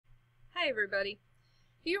Hi everybody.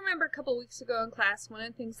 If you remember a couple weeks ago in class, one of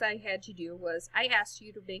the things I had you do was I asked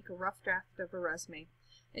you to make a rough draft of a resume.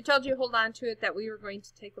 I told you to hold on to it, that we were going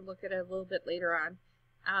to take a look at it a little bit later on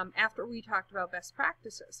after we talked about best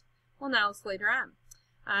practices. Well, now it's later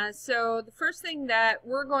on. So the first thing that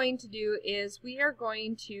we're going to do is we are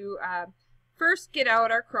going to first get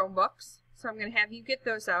out our Chromebooks. So I'm going to have you get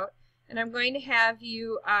those out, and I'm going to have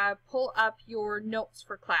you pull up your notes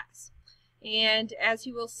for class. And as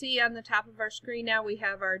you will see on the top of our screen now, we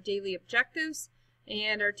have our daily objectives,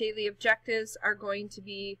 and our daily objectives are going to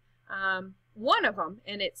be one of them,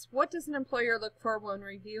 and it's what does an employer look for when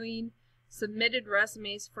reviewing submitted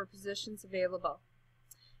resumes for positions available.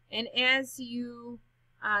 And as you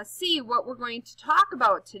see what we're going to talk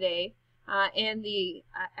about today and the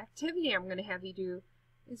activity I'm going to have you do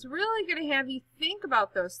is really going to have you think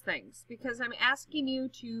about those things, because I'm asking you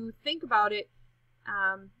to think about it,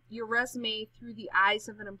 your resume through the eyes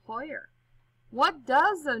of an employer. What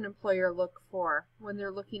does an employer look for when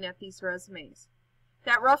they're looking at these resumes?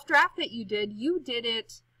 That rough draft that you did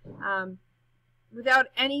it without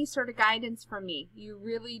any sort of guidance from me. You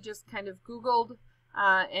really just kind of Googled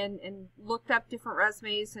and looked up different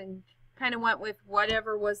resumes and kind of went with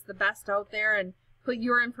whatever was the best out there and put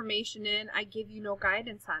your information in. I give you no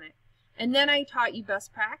guidance on it. And then I taught you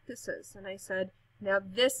best practices, and I said, now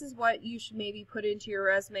this is what you should maybe put into your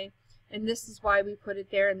resume, and this is why we put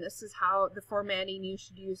it there, and this is how the formatting you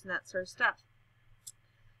should use and that sort of stuff.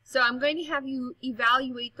 So I'm going to have you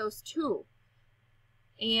evaluate those two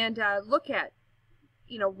and look at,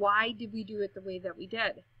 why did we do it the way that we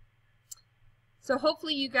did. So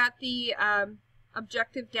hopefully you got the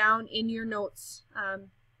objective down in your notes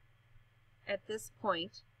at this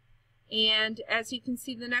point. And as you can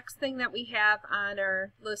see, the next thing that we have on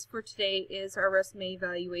our list for today is our resume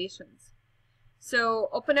evaluations. So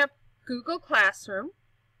open up Google Classroom,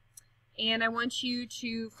 and I want you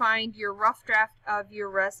to find your rough draft of your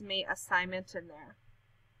resume assignment in there.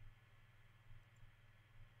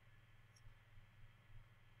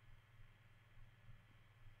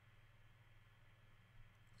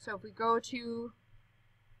 So if we go to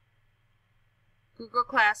Google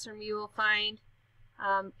Classroom, you will find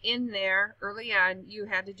in there, early on, you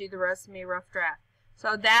had to do the resume rough draft.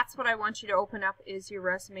 So that's what I want you to open up, is your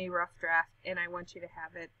resume rough draft, and I want you to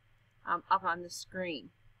have it up on the screen.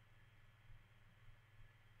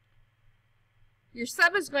 Your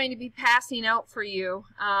sub is going to be passing out for you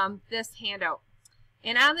this handout.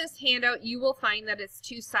 And on this handout, you will find that it's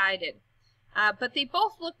two-sided. But they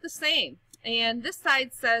both look the same. And this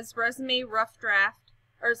side says resume rough draft,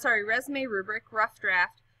 resume rubric rough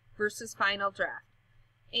draft versus final draft.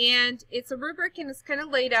 And it's a rubric, and it's kind of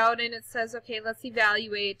laid out, and it says, okay, let's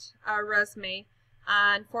evaluate our resume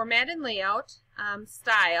on format and layout,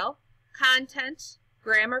 style, content,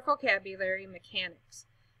 grammar, vocabulary, mechanics.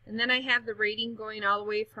 And then I have the rating going all the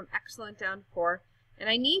way from excellent down to poor. And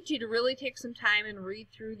I need you to really take some time and read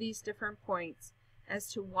through these different points as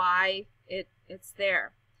to why it's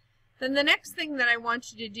there. Then the next thing that I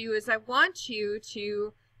want you to do is I want you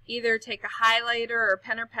to either take a highlighter or a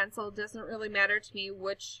pen or pencil, it doesn't really matter to me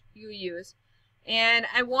which you use. And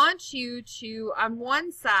I want you to, on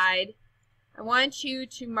one side, I want you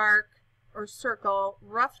to mark or circle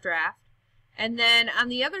rough draft. And then on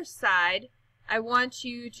the other side, I want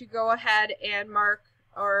you to go ahead and mark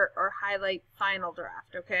or highlight final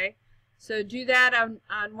draft, okay? So do that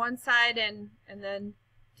on one side and then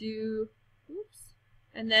do,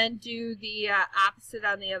 and then do the opposite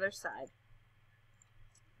on the other side.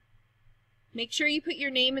 Make sure you put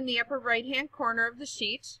your name in the upper right-hand corner of the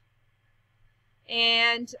sheet.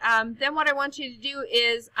 And then what I want you to do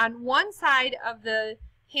is, on one side of the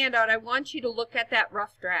handout, I want you to look at that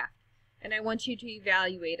rough draft, and I want you to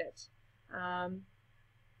evaluate it.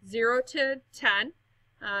 0 to 10,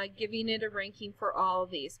 giving it a ranking for all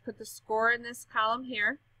of these. Put the score in this column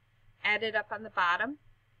here, add it up on the bottom,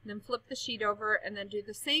 then flip the sheet over, and then do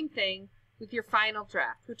the same thing with your final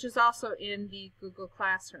draft, which is also in the Google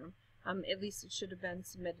Classroom. At least it should have been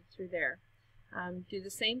submitted through there. Do the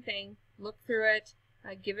same thing, look through it,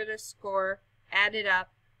 give it a score, add it up,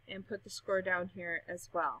 and put the score down here as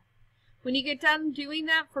well. When you get done doing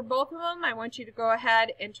that for both of them, I want you to go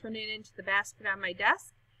ahead and turn it into the basket on my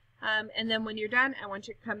desk. And then when you're done, I want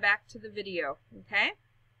you to come back to the video, okay?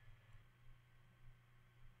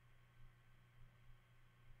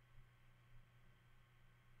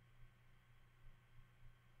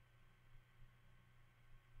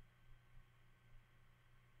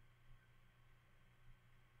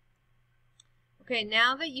 Okay,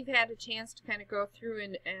 now that you've had a chance to kind of go through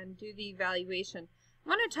and do the evaluation, I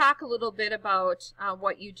want to talk a little bit about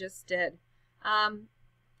what you just did.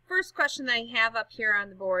 first question that I have up here on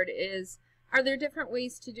the board is, are there different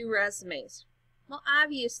ways to do resumes? Well,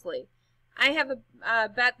 obviously. I have a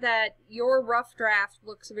bet that your rough draft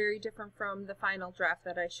looks very different from the final draft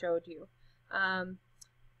that I showed you.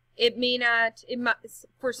 It may not,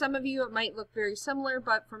 for some of you it might look very similar,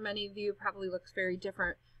 but for many of you it probably looks very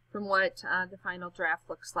different from what the final draft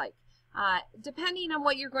looks like. Depending on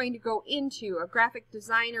what you're going to go into, a graphic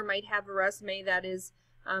designer might have a resume that is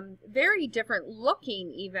very different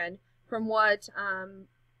looking even from what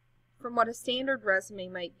a standard resume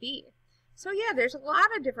might be. So yeah, there's a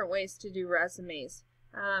lot of different ways to do resumes.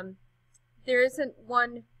 There isn't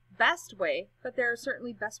one best way, but there are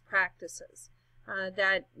certainly best practices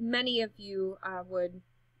that many of you I would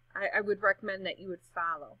recommend that you would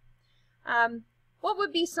follow. What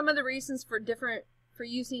would be some of the reasons for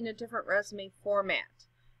using a different resume format?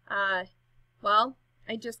 Well,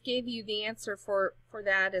 I just gave you the answer for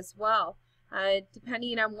that as well.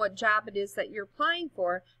 Depending on what job it is that you're applying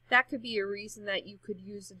for, that could be a reason that you could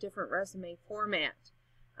use a different resume format.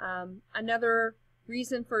 Another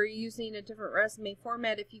reason for using a different resume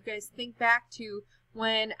format, if you guys think back to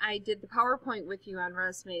when I did the PowerPoint with you on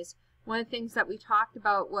resumes, one of the things that we talked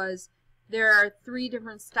about was there are 3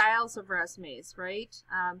 different styles of resumes, right?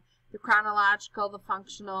 The chronological, the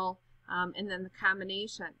functional, and then the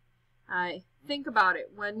combination. Think about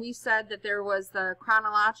it. When we said that there was the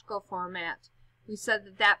chronological format, we said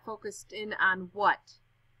that that focused in on what?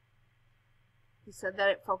 We said that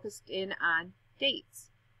it focused in on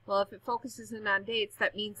dates. Well, if it focuses in on dates,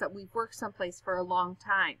 that means that we've worked someplace for a long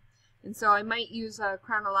time. And so I might use a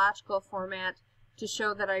chronological format to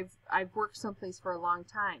show that I've worked someplace for a long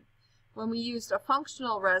time. When we used a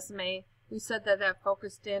functional resume, we said that that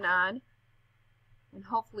focused in on, and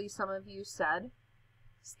hopefully some of you said,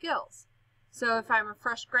 skills. So if I'm a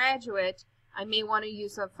fresh graduate, I may want to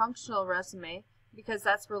use a functional resume because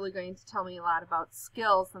that's really going to tell me a lot about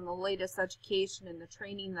skills and the latest education and the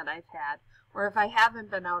training that I've had. Or if I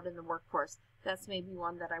haven't been out in the workforce, that's maybe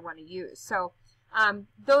one that I want to use. So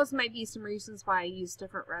those might be some reasons why I use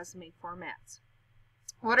different resume formats.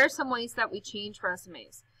 What are some ways that we change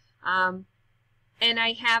resumes? And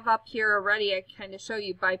I have up here already, I kind of show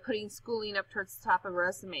you by putting schooling up towards the top of a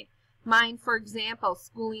resume. Mine, for example,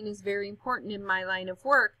 schooling is very important in my line of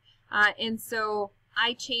work, and so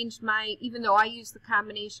I changed even though I use the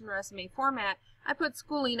combination resume format, I put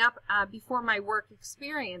schooling up before my work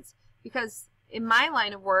experience because in my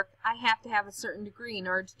line of work, I have to have a certain degree in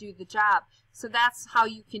order to do the job. So that's how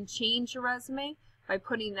you can change a resume, by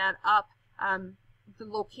putting that up, the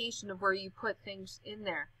location of where you put things in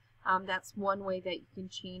there. That's one way that you can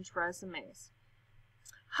change resumes.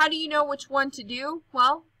 How do you know which one to do?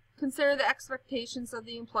 Well, consider the expectations of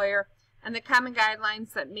the employer and the common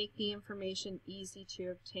guidelines that make the information easy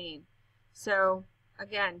to obtain. So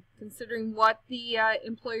again, considering what the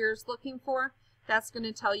employer is looking for, that's going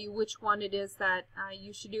to tell you which one it is that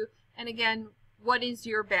you should do. And again, what is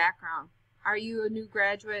your background? Are you a new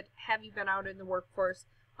graduate? Have you been out in the workforce?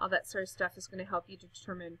 All that sort of stuff is going to help you to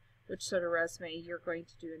determine which sort of resume you're going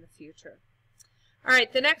to do in the future. All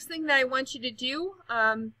right, the next thing that I want you to do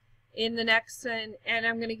in the next, and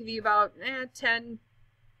I'm going to give you about 10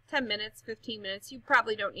 minutes, 15 minutes. You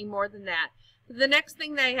probably don't need more than that. But the next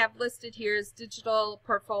thing that I have listed here is digital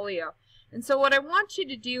portfolio. And so what I want you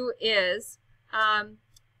to do is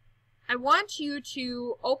I want you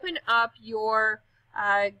to open up your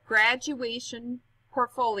graduation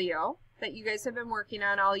portfolio that you guys have been working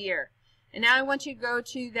on all year. And now I want you to go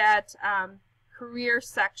to that career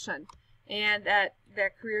section and that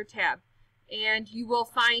career tab. And you will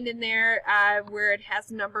find in there where it has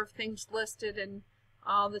a number of things listed and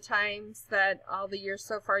all the times that all the years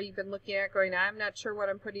so far you've been looking at going, I'm not sure what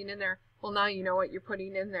I'm putting in there. Well, now you know what you're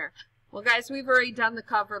putting in there. Well, guys, we've already done the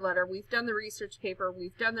cover letter. We've done the research paper.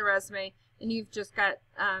 We've done the resume. And you've just got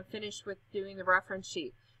finished with doing the reference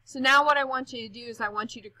sheet. So now what I want you to do is I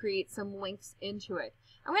want you to create some links into it.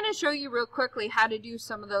 I'm going to show you real quickly how to do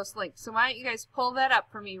some of those links. So why don't you guys pull that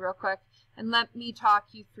up for me real quick and let me talk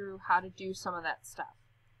you through how to do some of that stuff.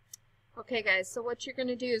 Okay, guys, so what you're going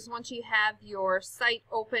to do is once you have your site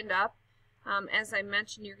opened up, as I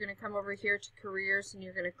mentioned, you're going to come over here to careers and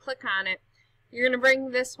you're going to click on it. You're going to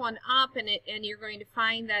bring this one up and you're going to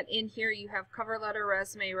find that in here you have cover letter,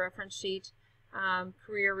 resume, reference sheet,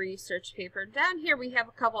 career research paper. Down here we have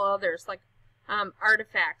a couple others like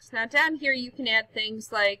artifacts. Now down here you can add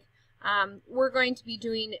things like we're going to be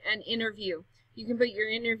doing an interview. You can put your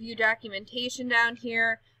interview documentation down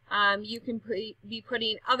here. You can be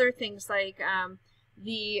putting other things like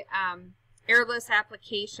the airless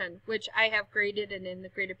application, which I have graded and in the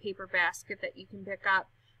graded paper basket that you can pick up.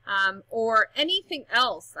 or anything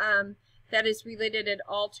else that is related at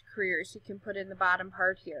all to careers. You can put in the bottom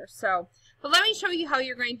part here. So, but let me show you how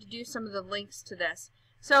you're going to do some of the links to this.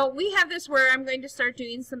 So we have this where I'm going to start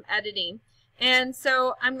doing some editing. And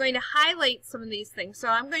so I'm going to highlight some of these things. So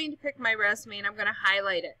I'm going to pick my resume and I'm going to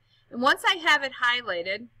highlight it. And once I have it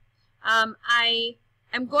highlighted, I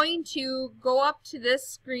am going to go up to this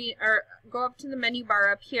screen, or go up to the menu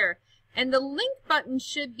bar up here. And the link button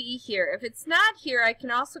should be here. If it's not here, I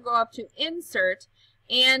can also go up to Insert,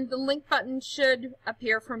 and the link button should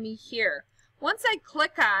appear for me here. Once I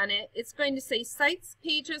click on it, it's going to say Sites,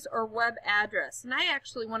 Pages, or Web Address. And I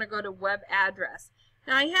actually want to go to Web Address.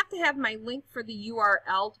 Now I have to have my link for the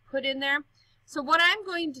URL to put in there. So what I'm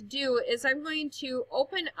going to do is I'm going to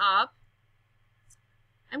open up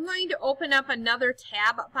another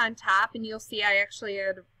tab up on top, and you'll see I actually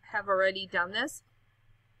have already done this.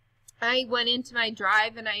 I went into my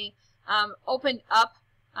drive and I opened up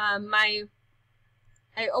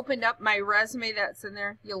my resume that's in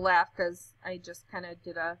there. You'll laugh because I just kind of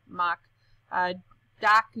did a mock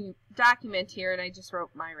document here, and I just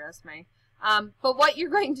wrote my resume. But what you're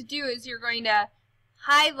going to do is you're going to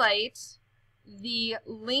highlight the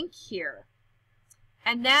link here.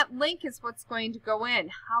 And that link is what's going to go in.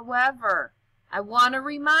 However, I want to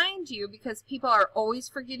remind you, because people are always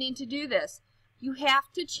forgetting to do this, you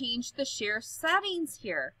have to change the share settings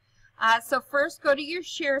here. So first go to your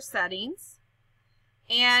share settings,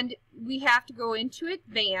 and we have to go into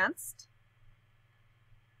Advanced.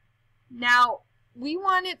 Now, we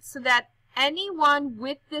want it so that anyone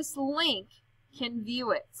with this link can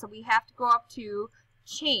view it. So we have to go up to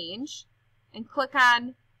Change and click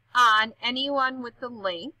on anyone with the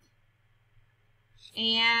link.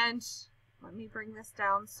 And let me bring this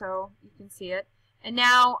down so you can see it. And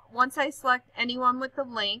now, once I select anyone with the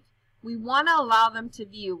link, we want to allow them to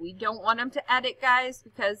view. We don't want them to edit, guys,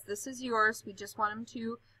 because this is yours. We just want them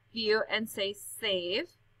to view and say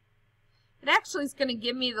Save. It actually is going to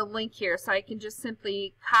give me the link here, so I can just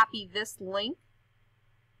simply copy this link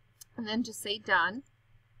and then just say Done.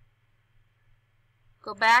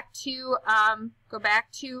 Go back to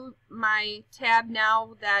my tab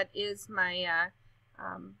now that is my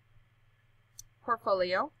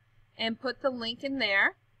portfolio, and put the link in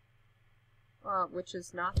there, which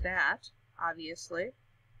is not that, obviously.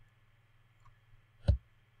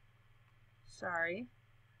 Sorry.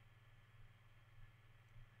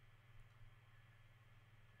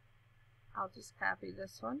 I'll just copy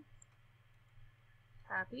this one.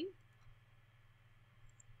 Copy.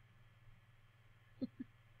 I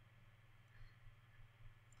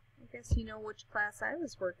guess you know which class I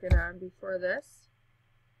was working on before this.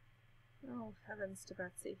 Oh, heavens to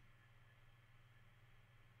Betsy.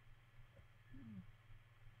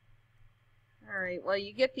 Alright, well,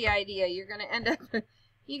 you get the idea. You're going to end up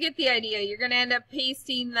you get the idea. You're going to end up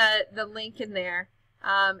pasting the link in there,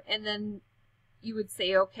 and then you would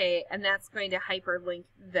say okay, and that's going to hyperlink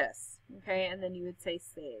this, okay, and then you would say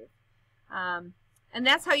Save. And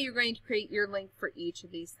that's how you're going to create your link for each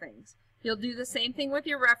of these things. You'll do the same thing with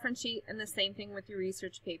your reference sheet and the same thing with your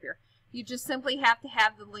research paper. You just simply have to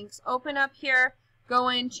have the links open up here, go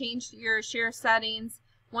in, change your share settings.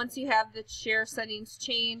 Once you have the share settings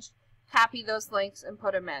changed, copy those links and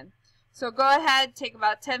put them in. So go ahead, take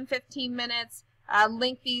about 10-15 minutes,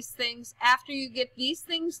 link these things. After you get these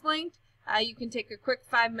things linked, you can take a quick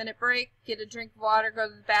 5-minute break, get a drink of water, go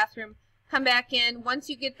to the bathroom, come back in. Once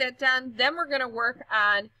you get that done, then we're going to work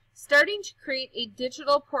on starting to create a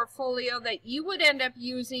digital portfolio that you would end up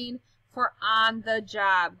using for on the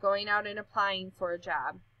job, going out and applying for a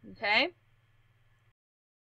job. Okay?